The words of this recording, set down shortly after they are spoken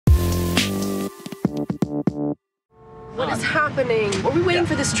What is happening? Are we waiting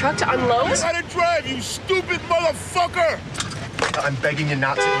for this truck to unload? Let it drive, you stupid motherfucker! I'm begging you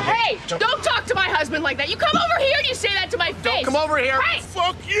not to. Hey, don't talk to my husband like that. You come over here and you say that to my face. Come over here. Hey.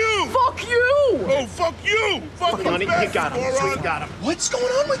 Fuck you! Fuck you! Oh, fuck you! Fuck you! Honey, you got him. Sweet, got him. What's going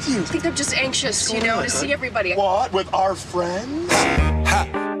on with you? I think they're just anxious, you know, to see everybody. What? With our friends?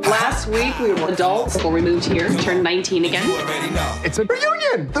 Last week, we were adults before we moved here, turned 19 again. It's a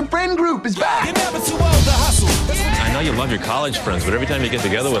reunion. The friend group is back. I know you love your college friends, but every time you get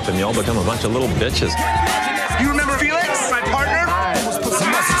together with them, you all become a bunch of little bitches. You remember Felix, my partner?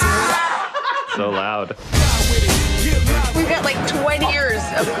 So loud. We've got like 20 years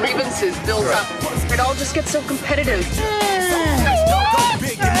of grievances built up. It all just gets so competitive.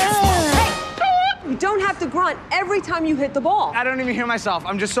 You don't have to grunt every time you hit the ball. I don't even hear myself.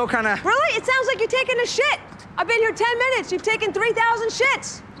 I'm just so kind of... Really? It sounds like you're taking a shit. I've been here 10 minutes. You've taken 3,000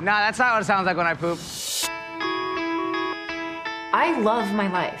 shits. Nah, that's not what it sounds like when I poop. I love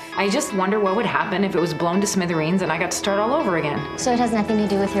my life. I just wonder what would happen if it was blown to smithereens and I got to start all over again. So it has nothing to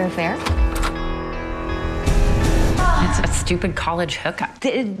do with your affair? It's a stupid college hookup.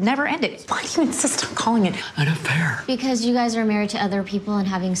 It never ended. Why do you insist on calling it an affair? Because you guys are married to other people and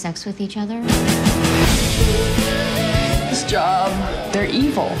having sex with each other? This job, they're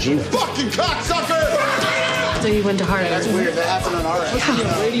evil. You fucking cocksucker! So you went to Harvard. That's weird. That happened on our end.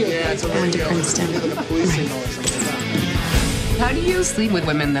 I went to Princeton. How do you sleep with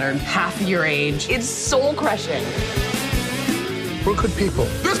women that are half your age? It's soul-crushing. We're good people.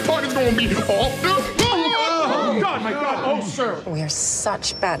 This party's gonna be all... Oh, God, my God. Oh, sir. We are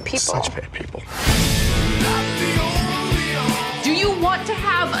such bad people. Such bad people. Do you want to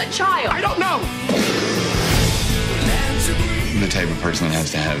have a child? I don't know. I'm the type of person that has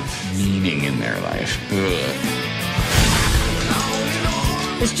to have meaning in their life. Ugh.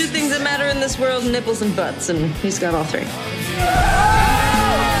 There's two things that matter in this world, nipples and butts, and he's got all three.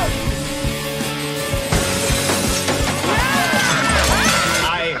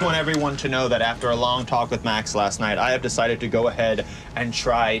 I want everyone to know that after a long talk with Max last night, I have decided to go ahead and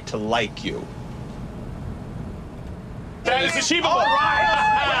try to like you. That is achievable. All right.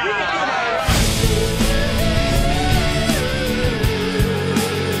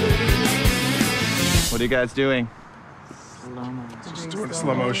 What are you guys doing? Just doing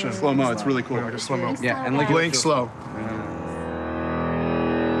slow motion. Slow mo. It's really cool. Like a slow mo. Yeah, and like blink slow.